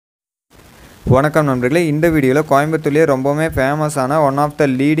வணக்கம் நண்பர்களே, இந்த வீடியோவில் கோயம்புத்தூர்லேயே ரொம்பவே ஃபேமஸான one of the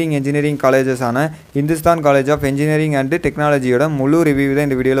leading engineering காலேஜஸான Hindustan college of engineering and டெக்னாலஜியோட முழு ரிவ்யூ தான்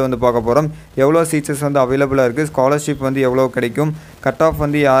இந்த வீடியோவில் வந்து பார்க்க போகிறோம். எவ்வளோ சீட்ஸஸ் வந்து அவைலபிளாக இருக்குது, ஸ்காலர்ஷிப் வந்து எவ்வளோ கிடைக்கும், கட் ஆஃப்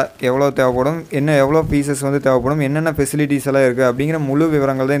வந்து எவ்வளோ தேவைப்படும், எவ்வளோ ஃபீஸஸ் வந்து தேவைப்படும், என்னென்ன ஃபெசிலிட்டிஸ் எல்லாம் இருக்குது அப்படிங்கிற முழு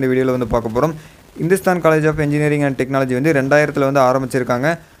விவரங்கள் தான் இந்த வீடியோவில் வந்து பார்க்க போகிறோம். Hindustan college of engineering and technology வந்து 2000 வந்து ஆரம்பிச்சிருக்காங்க.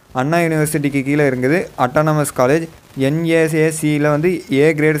 அண்ணா யூனிவர்சிட்டிக்கு கீழே இருக்குது. Autonomous college. NACACயில் வந்து A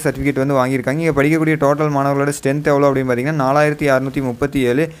கிரேட் சர்டிஃபிகேட் வந்து வாங்கியிருக்காங்க. இங்கே படிக்கக்கூடிய டோட்டல் மாணவர்களோட ஸ்ட்ரென்த் எவ்வளோ அப்படின்னு பார்த்தீங்கன்னா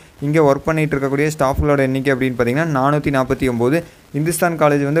 4637. இங்கே ஒர்க் பண்ணிகிட்டு இருக்கக்கூடிய ஸ்டாஃப்களோட எண்ணிக்கை அப்படின்னு பார்த்தீங்கன்னா 449. ஹிந்துஸ்தான்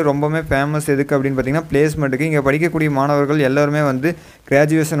காலேஜ் வந்து ரொம்பவே ஃபேமஸ் எதுக்கு அப்படின்னு பார்த்தீங்கன்னா பிளேஸ்மெண்ட்டுக்கு. இங்கே படிக்கக்கூடிய மாணவர்கள் எல்லாருமே வந்து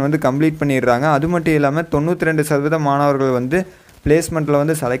கிராஜுவேஷன் வந்து கம்ப்ளீட் பண்ணிடுறாங்க. அது மட்டும் இல்லாமல் 92% மாணவர்கள் வந்து பிளேஸ்மெண்ட்டில்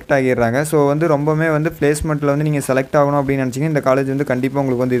வந்து செலக்ட் ஆகிடுறாங்க. ஸோ வந்து ரொம்பவே வந்து பிளேஸ்மெண்ட்டில் வந்து நீங்கள் செலக்ட் ஆகணும் அப்படின்னு நினச்சிங்கன்னா இந்த காலேஜ் வந்து கண்டிப்பாக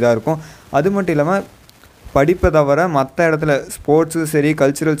உங்களுக்கு வந்து இதாக இருக்கும். அது மட்டும் இல்லாமல் படிப்பை தவிர மற்ற இடத்துல ஸ்போர்ட்ஸும் சரி,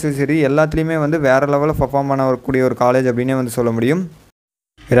 கல்ச்சுரல்ஸும் சரி, எல்லாத்துலேயுமே வந்து வேறு லெவலில் பர்ஃபார்ம் பண்ண வரக்கூடிய ஒரு காலேஜ் அப்படின்னே வந்து சொல்ல முடியும்.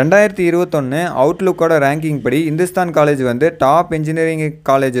 2021 அவுட்லுக்கோட ரேங்கிங் படி ஹிந்துஸ்தான் காலேஜ் வந்து டாப் இன்ஜினியரிங்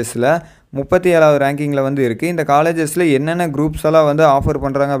காலேஜஸில் 37வது ரேங்கிங்கில் வந்து இருக்குது. இந்த காலேஜஸில் என்னென்ன குரூப்ஸ் எல்லாம் வந்து ஆஃபர்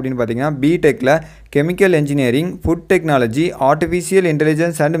பண்ணுறாங்க அப்படின்னு பார்த்தீங்கன்னா பிடெக்கில் chemical engineering, food technology, artificial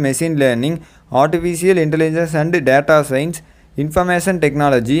intelligence and machine learning, artificial intelligence and data science, information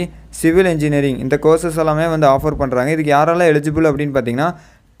technology, civil engineering, இந்த கோர்சஸ் எல்லாமே வந்து ஆஃபர் பண்ணுறாங்க. இதுக்கு யாரெல்லாம் எலிஜிபிள் அப்படின்னு பார்த்தீங்கன்னா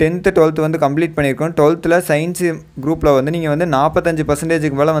 10th 12th வந்து கம்ப்ளீட் பண்ணியிருக்கணும். 12th சயின்ஸ் குரூப்பில் வந்து நீங்கள் வந்து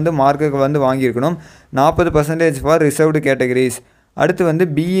 45% மேலே வந்து மார்க்குக்கு வந்து வாங்கியிருக்கணும். 40% ஃபார் ரிசர்வ்டு கேட்டகரிஸ். அடுத்து வந்து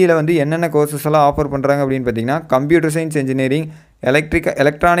பிஇயில் வந்து என்னென்ன கோர்சஸ் எல்லாம் ஆஃபர் பண்ணுறாங்க அப்படின்னு பார்த்தீங்கன்னா computer science engineering,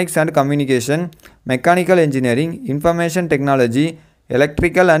 electronics and communication, mechanical engineering, information technology,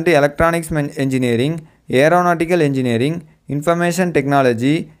 electrical and electronics engineering, aeronautical engineering, information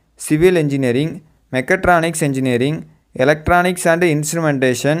technology, civil engineering, mechatronics engineering, electronics and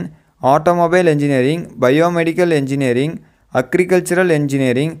instrumentation, automobile engineering, biomedical engineering, agricultural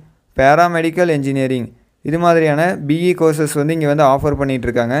engineering, paramedical engineering, இது மாதிரியான BE courses வந்து இங்கே வந்து offer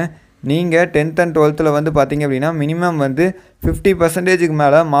பண்ணிகிட்ருக்காங்க. நீங்கள் 10th and 12th வந்து பார்த்தீங்க அப்படின்னா மினிமம் வந்து 50%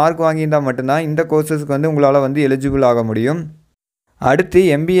 மேலே மார்க் வாங்கியிருந்தால் மட்டும்தான் இந்த கோர்சஸ்க்கு வந்து உங்களால் வந்து எலிஜிபிள் ஆக முடியும். அடுத்து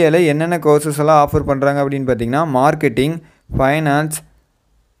MBAவில் என்னென்ன கோர்சஸ் எல்லாம் ஆஃபர் பண்ணுறாங்க அப்படின்னு பார்த்தீங்கன்னா marketing, finance,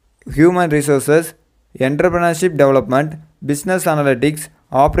 human resources, entrepreneurship development, business analytics,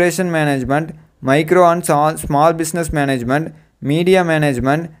 operation management, micro and small business management, media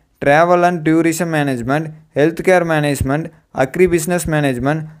management, travel and tourism management, health care management, agri business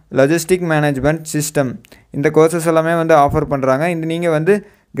management, logistic management system, இந்த courses எல்லாமே வந்து offer பண்ணுறாங்க. இந்த நீங்கள் வந்து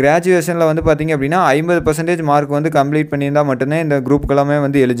கிராஜுவேஷனில் வந்து பார்த்தீங்க அப்படின்னா 50% மார்க் வந்து கம்ப்ளீட் பண்ணியிருந்தால் மட்டும்தான் இந்த குரூப்புக்கு எல்லாமே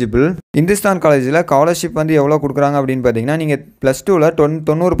வந்து எலிஜிபிள். ஹிந்துஸ்தான் காலேஜில் ஸ்காலர்ஷிப் வந்து எவ்வளோ கொடுக்குறாங்க அப்படின்னு பார்த்தீங்கன்னா நீங்கள் +2ல்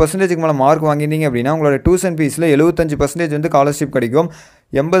 90% மேலே மார்க் வாங்கியிருந்தீங்க அப்படின்னா உங்களோட டியூஷன் ஃபீஸில் 75% வந்து ஸ்காலர்ஷிப் கிடைக்கும்.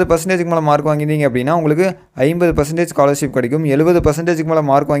 80% மேலே மார்க் வாங்கியிருந்தீங்க அப்படின்னா உங்களுக்கு 50% ஸ்காலர்ஷிப் கிடைக்கும். 70% மேலே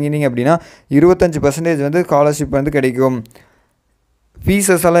மார்க் வாங்கியிருந்தீங்க அப்படின்னா 25% வந்து ஸ்காலர்ஷிப் வந்து கிடைக்கும்.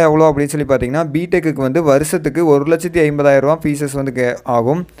 ஃபீஸஸ் எல்லாம் எவ்வளோ அப்படின்னு சொல்லி பார்த்தீங்கன்னா பிடெக்கு வந்து வருஷத்துக்கு 1,50,000 ஃபீஸஸ் வந்து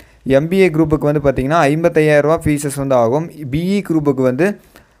ஆகும். MBA குரூப்புக்கு வந்து பார்த்திங்கன்னா 55,000 ஃபீஸஸ் வந்து ஆகும். பிஇ குரூப்புக்கு வந்து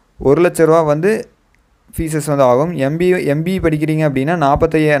 1,00,000 வந்து ஃபீஸஸ் வந்து ஆகும். MBE படிக்கிறீங்க அப்படின்னா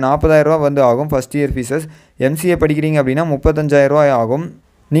 40,000 வந்து ஆகும் ஃபஸ்ட் இயர் ஃபீஸஸ். MCA படிக்கிறீங்க அப்படின்னா 35,000 ஆகும்.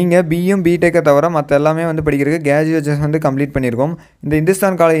 நீங்கள் பியும் பிடெக்கை தவிர மற்ற எல்லாமே வந்து படிக்கிறதுக்கு கிராஜுவேஷன் வந்து கம்ப்ளீட் பண்ணியிருக்கோம். இந்த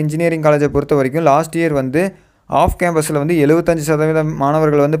ஹிந்துஸ்தான் காலேஜ் இன்ஜினியரிங் காலேஜை பொறுத்த வரைக்கும் லாஸ்ட் இயர் வந்து ஆஃப் கேம்பஸில் வந்து 75%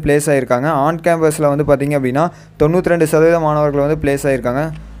 மாணவர்கள் வந்து ப்ளேஸ் ஆகியிருக்காங்க. ஆன் கேம்பஸில் வந்து பார்த்திங்க அப்படின்னா 92% மாணவர்கள் வந்து ப்ளேஸ் ஆகியிருக்காங்க.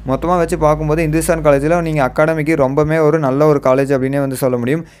 மொத்தமாக வச்சு பார்க்கும்போது ஹிந்துஸ்தான் காலேஜில் நீங்கள் அகாடமிக்கு ரொம்பவே ஒரு நல்ல ஒரு காலேஜ் அப்படின்னே வந்து சொல்ல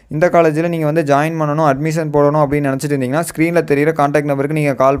முடியும். இந்த காலேஜில் நீங்கள் வந்து ஜாயின் பண்ணணும், அட்மிஷன் போடணும் அப்படின்னு நினச்சிட்டு இருந்தீங்கன்னா ஸ்க்ரீனில் தெரியிற கான்டாக்ட் நம்பருக்கு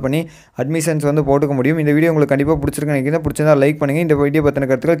நீங்கள் கால் பண்ணி அட்மிஷன்ஸ் வந்து போட்டுக்க முடியும். இந்த வீடியோ உங்களுக்கு கண்டிப்பாக பிடிச்சிருக்குன்னு நினைக்கிறேன். பிடிச்சிருந்தா லைக் பண்ணுங்கள். இந்த வீடியோ பற்றின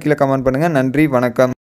கருத்துக்கள் கீழே கமெண்ட் பண்ணுங்கள். நன்றி, வணக்கம்.